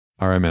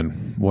All right,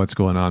 man. What's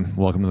going on?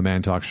 Welcome to the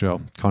Man Talk Show.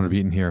 Connor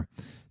Beaton here.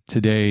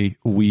 Today,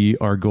 we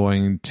are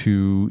going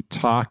to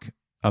talk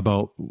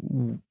about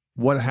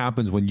what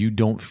happens when you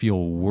don't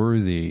feel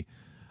worthy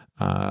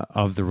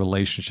of the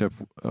relationship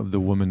of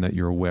the woman that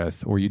you're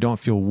with, or you don't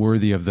feel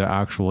worthy of the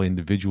actual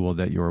individual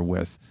that you're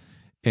with.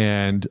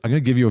 And I'm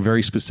going to give you a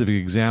very specific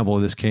example.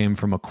 This came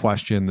from a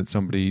question that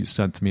somebody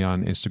sent to me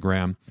on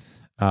Instagram.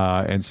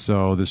 And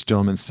so this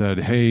gentleman said,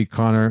 "Hey,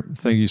 Connor,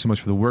 thank you so much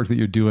for the work that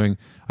you're doing.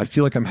 I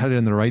feel like I'm headed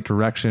in the right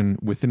direction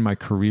within my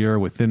career,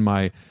 within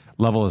my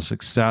level of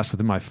success,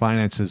 within my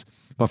finances.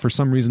 But for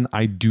some reason,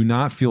 I do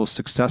not feel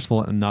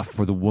successful enough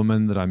for the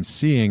woman that I'm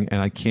seeing,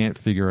 and I can't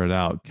figure it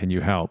out. Can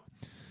you help?"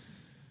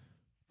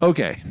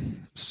 Okay.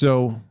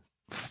 So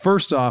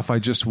first off, I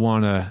don't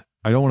want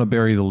to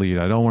bury the lead.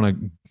 I don't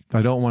want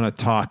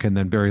to talk and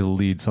then bury the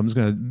lead. So I'm just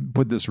going to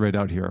put this right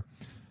out here.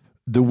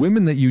 The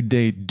women that you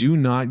date do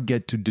not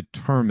get to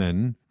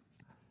determine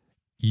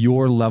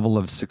your level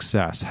of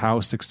success,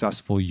 how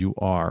successful you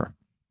are.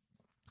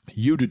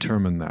 You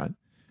determine that.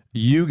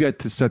 You get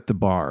to set the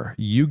bar.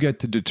 You get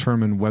to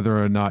determine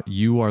whether or not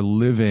you are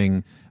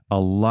living a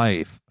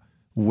life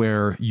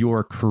where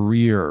your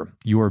career,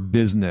 your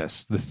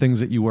business, the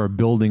things that you are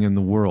building in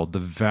the world, the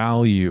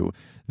value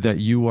that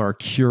you are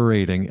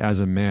curating as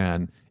a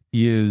man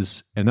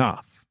is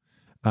enough.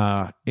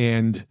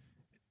 And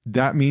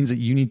that means that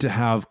you need to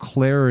have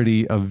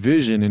clarity of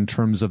vision in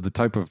terms of the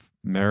type of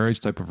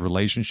marriage, type of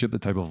relationship, the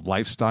type of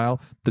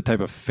lifestyle, the type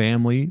of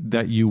family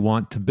that you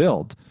want to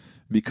build,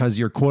 because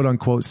your quote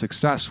unquote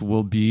success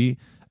will be,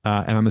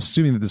 and I'm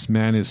assuming that this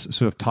man is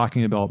sort of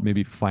talking about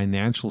maybe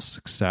financial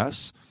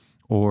success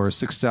or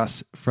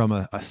success from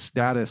a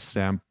status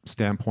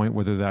standpoint,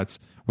 whether that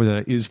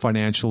is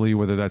financially,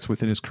 whether that's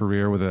within his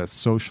career, whether that's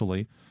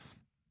socially.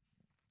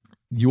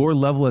 Your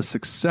level of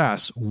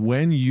success,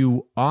 when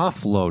you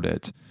offload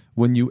it,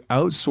 when you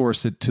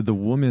outsource it to the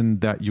woman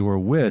that you're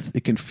with,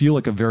 it can feel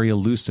like a very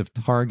elusive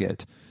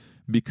target,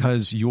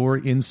 because your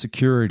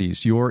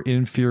insecurities, your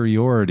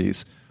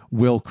inferiorities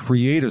will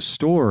create a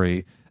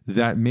story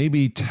that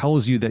maybe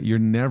tells you that you're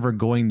never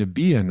going to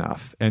be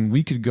enough. And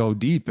we could go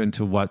deep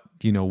into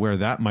where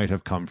that might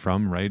have come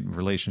from, right?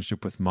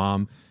 Relationship with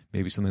mom,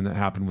 maybe something that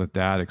happened with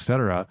dad,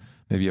 etc.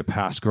 Maybe a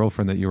past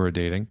girlfriend that you were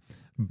dating.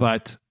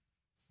 But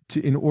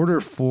in order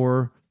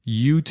for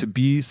you to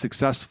be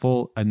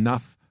successful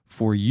enough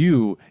for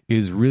you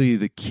is really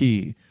the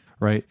key,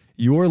 right?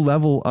 Your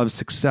level of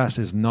success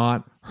is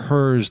not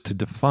hers to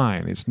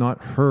define. It's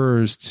not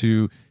hers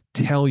to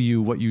tell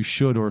you what you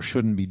should or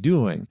shouldn't be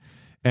doing.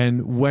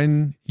 And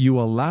when you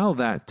allow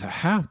that to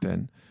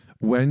happen,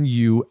 when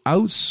you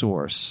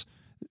outsource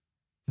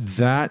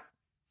that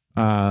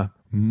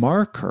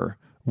marker,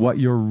 what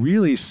you're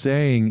really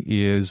saying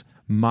is,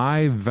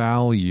 my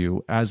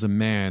value as a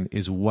man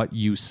is what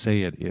you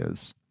say it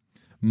is.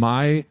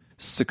 My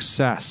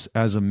success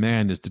as a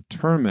man is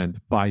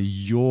determined by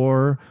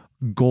your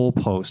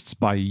goalposts,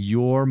 by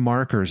your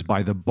markers,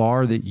 by the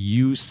bar that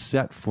you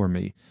set for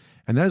me.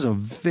 And that is a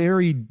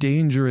very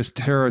dangerous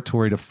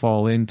territory to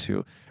fall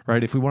into,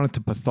 right? If we wanted to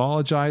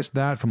pathologize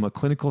that from a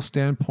clinical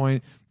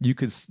standpoint, you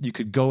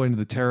could go into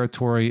the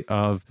territory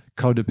of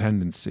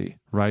codependency,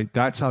 right?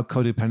 That's how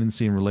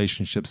codependency in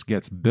relationships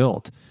gets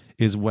built,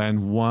 is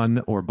when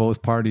one or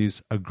both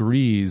parties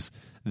agrees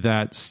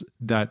that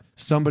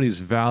somebody's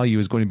value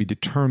is going to be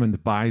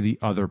determined by the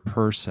other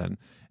person.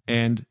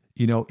 And,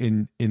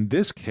 in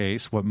this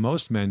case, what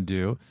most men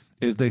do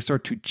is they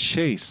start to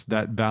chase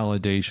that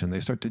validation. They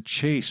start to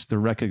chase the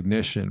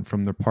recognition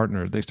from their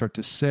partner. They start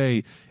to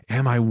say,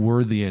 am I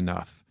worthy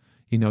enough?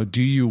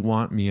 Do you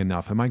want me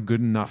enough? Am I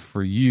good enough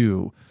for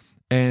you?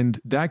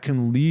 And that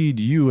can lead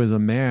you as a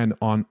man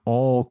on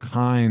all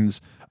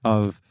kinds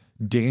of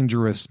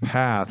dangerous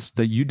paths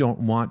that you don't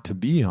want to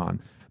be on,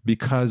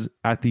 because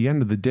at the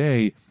end of the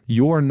day,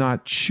 you're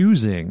not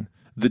choosing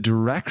the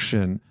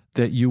direction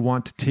that you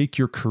want to take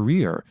your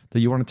career, that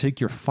you want to take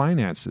your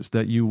finances,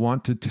 that you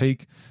want to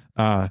take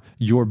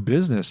your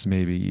business,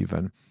 maybe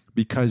even,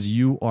 because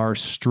you are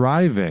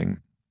striving.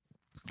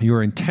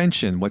 Your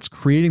intention, what's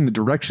creating the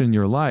direction in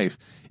your life,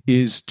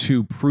 is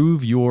to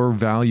prove your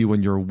value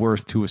and your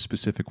worth to a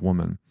specific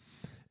woman.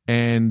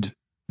 And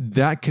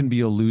that can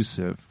be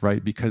elusive,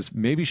 right? Because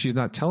maybe she's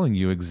not telling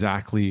you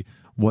exactly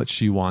what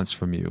she wants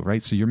from you,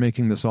 right? So you're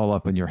making this all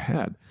up in your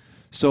head.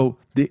 So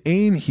the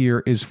aim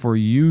here is for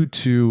you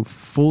to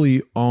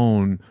fully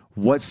own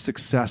what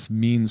success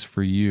means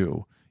for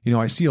you.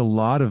 I see a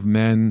lot of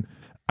men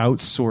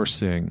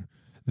outsourcing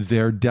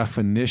their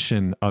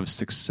definition of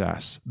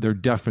success, their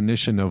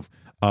definition of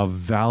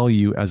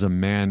value as a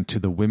man to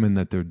the women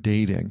that they're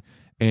dating.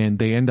 And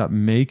they end up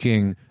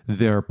making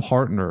their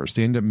partners,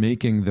 they end up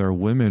making their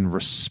women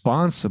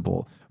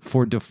responsible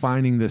for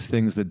defining the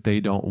things that they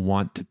don't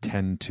want to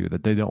tend to,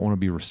 that they don't want to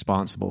be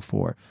responsible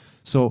for.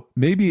 So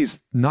maybe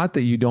it's not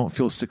that you don't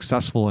feel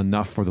successful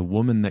enough for the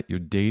woman that you're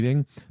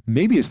dating.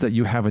 Maybe it's that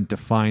you haven't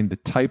defined the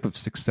type of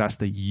success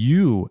that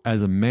you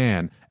as a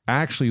man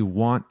actually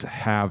want to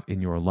have in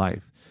your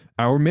life.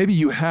 Or maybe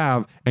you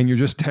have and you're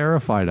just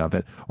terrified of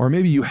it. Or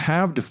maybe you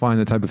have defined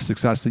the type of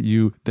success that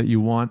you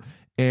want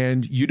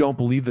and you don't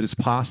believe that it's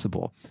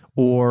possible.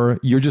 Or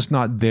you're just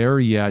not there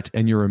yet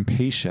and you're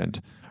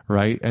impatient,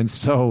 right? And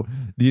so,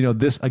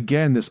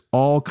 this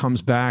all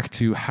comes back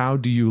to how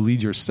do you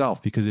lead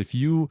yourself? Because if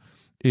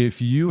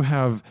you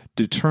have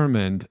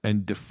determined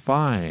and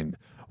defined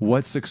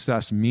what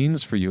success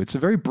means for you, it's a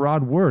very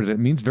broad word and it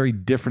means very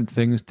different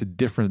things to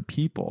different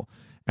people.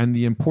 And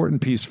the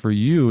important piece for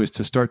you is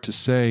to start to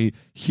say,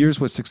 here's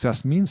what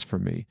success means for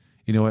me.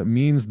 It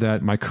means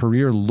that my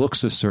career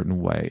looks a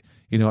certain way.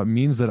 It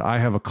means that I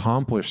have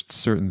accomplished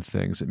certain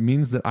things. It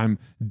means that I'm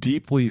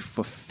deeply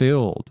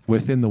fulfilled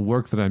within the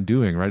work that I'm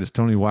doing, right? As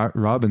Tony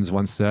Robbins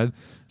once said,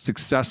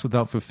 success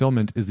without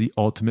fulfillment is the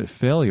ultimate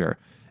failure.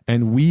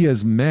 And we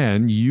as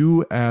men,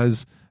 you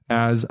as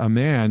a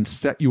man,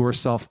 set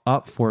yourself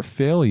up for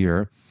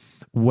failure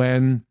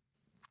when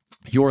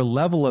your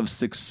level of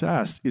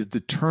success is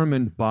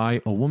determined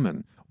by a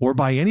woman or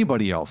by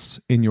anybody else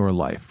in your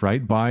life,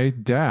 right? By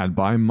dad,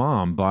 by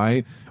mom,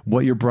 by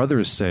what your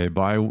brothers say,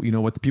 by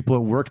what the people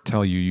at work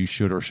tell you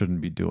should or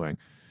shouldn't be doing.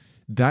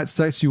 That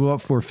sets you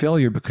up for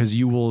failure because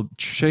you will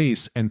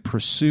chase and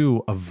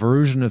pursue a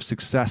version of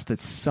success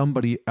that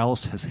somebody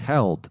else has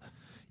held,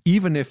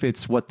 even if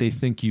it's what they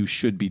think you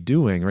should be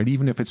doing, right?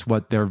 Even if it's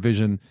what their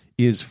vision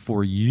is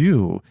for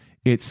you,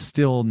 it's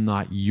still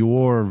not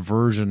your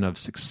version of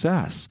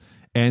success.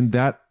 And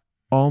that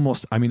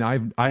almost, I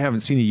haven't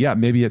seen it yet.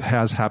 Maybe it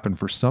has happened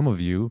for some of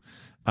you,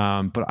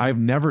 but I've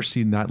never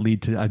seen that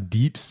lead to a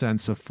deep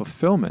sense of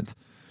fulfillment.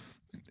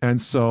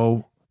 And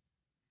so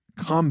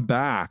come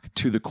back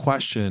to the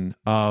question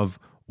of,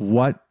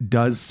 what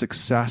does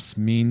success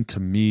mean to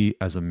me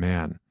as a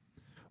man?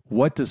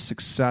 What does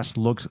success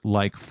look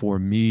like for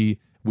me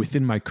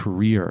within my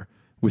career,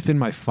 within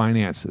my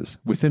finances,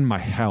 within my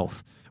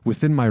health,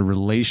 within my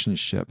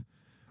relationship?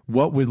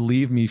 What would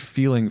leave me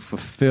feeling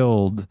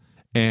fulfilled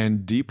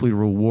and deeply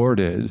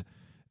rewarded?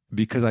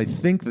 Because I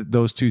think that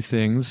those two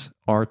things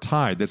are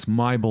tied. That's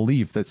my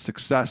belief, that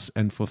success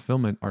and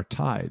fulfillment are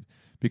tied.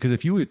 Because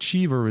if you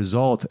achieve a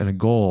result and a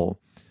goal,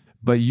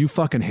 but you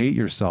fucking hate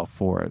yourself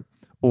for it,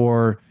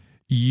 or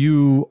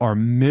you are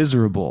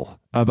miserable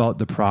about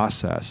the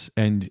process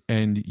and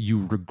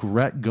you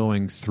regret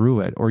going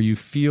through it, or you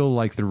feel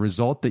like the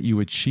result that you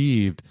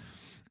achieved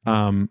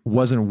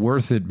wasn't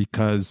worth it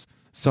because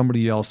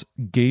somebody else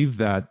gave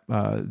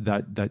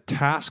that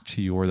task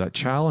to you or that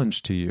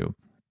challenge to you,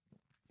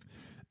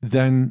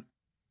 then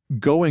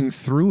going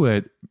through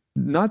it,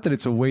 not that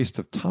it's a waste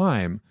of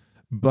time,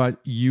 but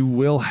you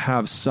will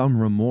have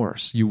some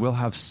remorse, you will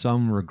have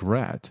some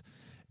regret.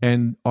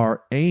 And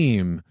our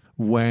aim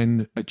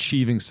when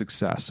achieving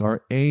success,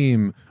 our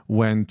aim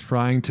when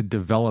trying to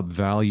develop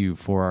value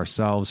for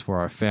ourselves, for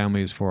our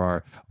families,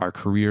 for our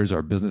careers,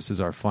 our businesses,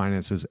 our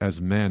finances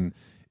as men,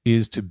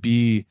 is to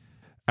be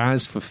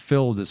as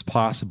fulfilled as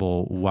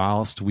possible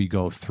whilst we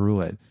go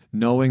through it,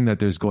 knowing that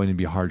there's going to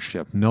be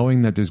hardship,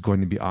 knowing that there's going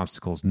to be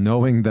obstacles,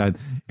 knowing that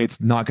it's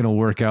not going to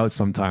work out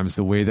sometimes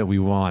the way that we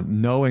want,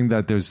 knowing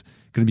that there's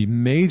going to be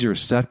major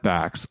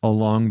setbacks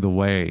along the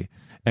way.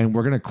 And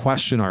we're going to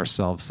question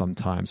ourselves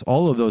sometimes.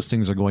 All of those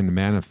things are going to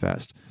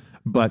manifest.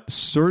 But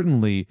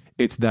certainly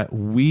it's that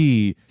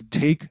we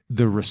take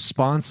the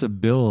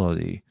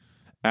responsibility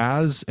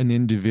as an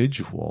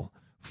individual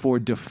for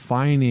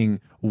defining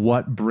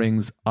what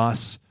brings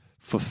us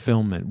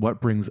fulfillment,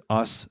 what brings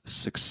us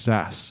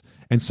success.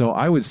 And so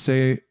I would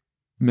say,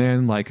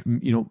 man,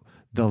 maybe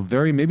the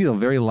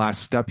very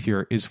last step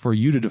here is for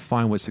you to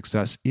define what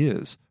success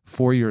is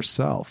for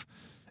yourself.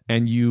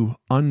 And you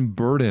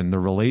unburden the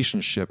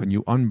relationship and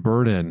you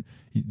unburden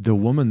the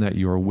woman that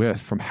you're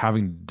with from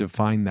having to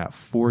define that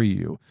for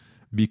you,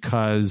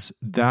 because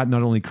that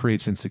not only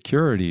creates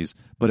insecurities,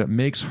 but it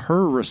makes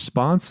her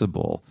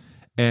responsible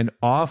and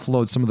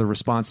offload some of the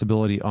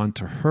responsibility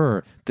onto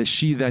her, that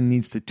she then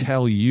needs to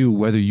tell you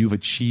whether you've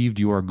achieved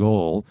your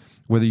goal,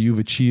 whether you've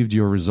achieved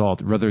your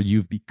result, whether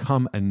you've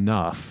become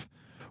enough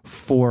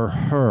for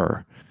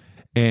her.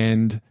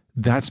 And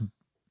that's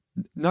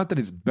not that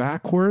it's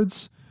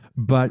backwards,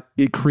 but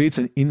it creates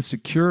an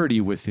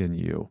insecurity within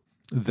you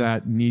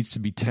that needs to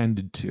be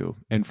tended to.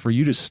 And for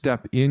you to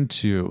step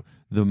into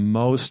the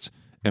most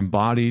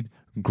embodied,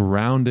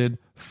 grounded,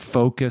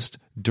 focused,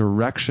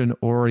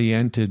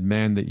 direction-oriented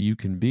man that you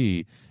can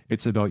be,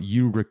 it's about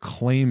you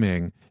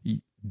reclaiming,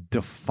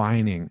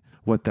 defining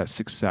what that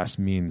success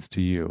means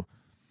to you.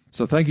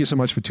 So thank you so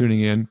much for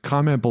tuning in.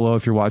 Comment below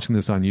if you're watching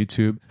this on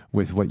YouTube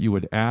with what you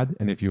would add.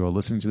 And if you are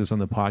listening to this on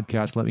the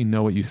podcast, let me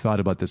know what you thought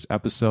about this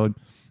episode,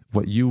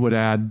 what you would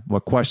add,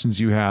 what questions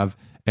you have.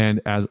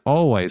 And as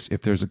always,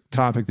 if there's a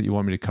topic that you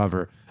want me to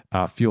cover,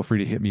 feel free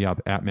to hit me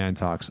up at Man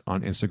Talks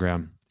on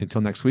Instagram.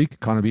 Until next week,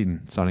 Connor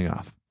Beaton signing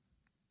off.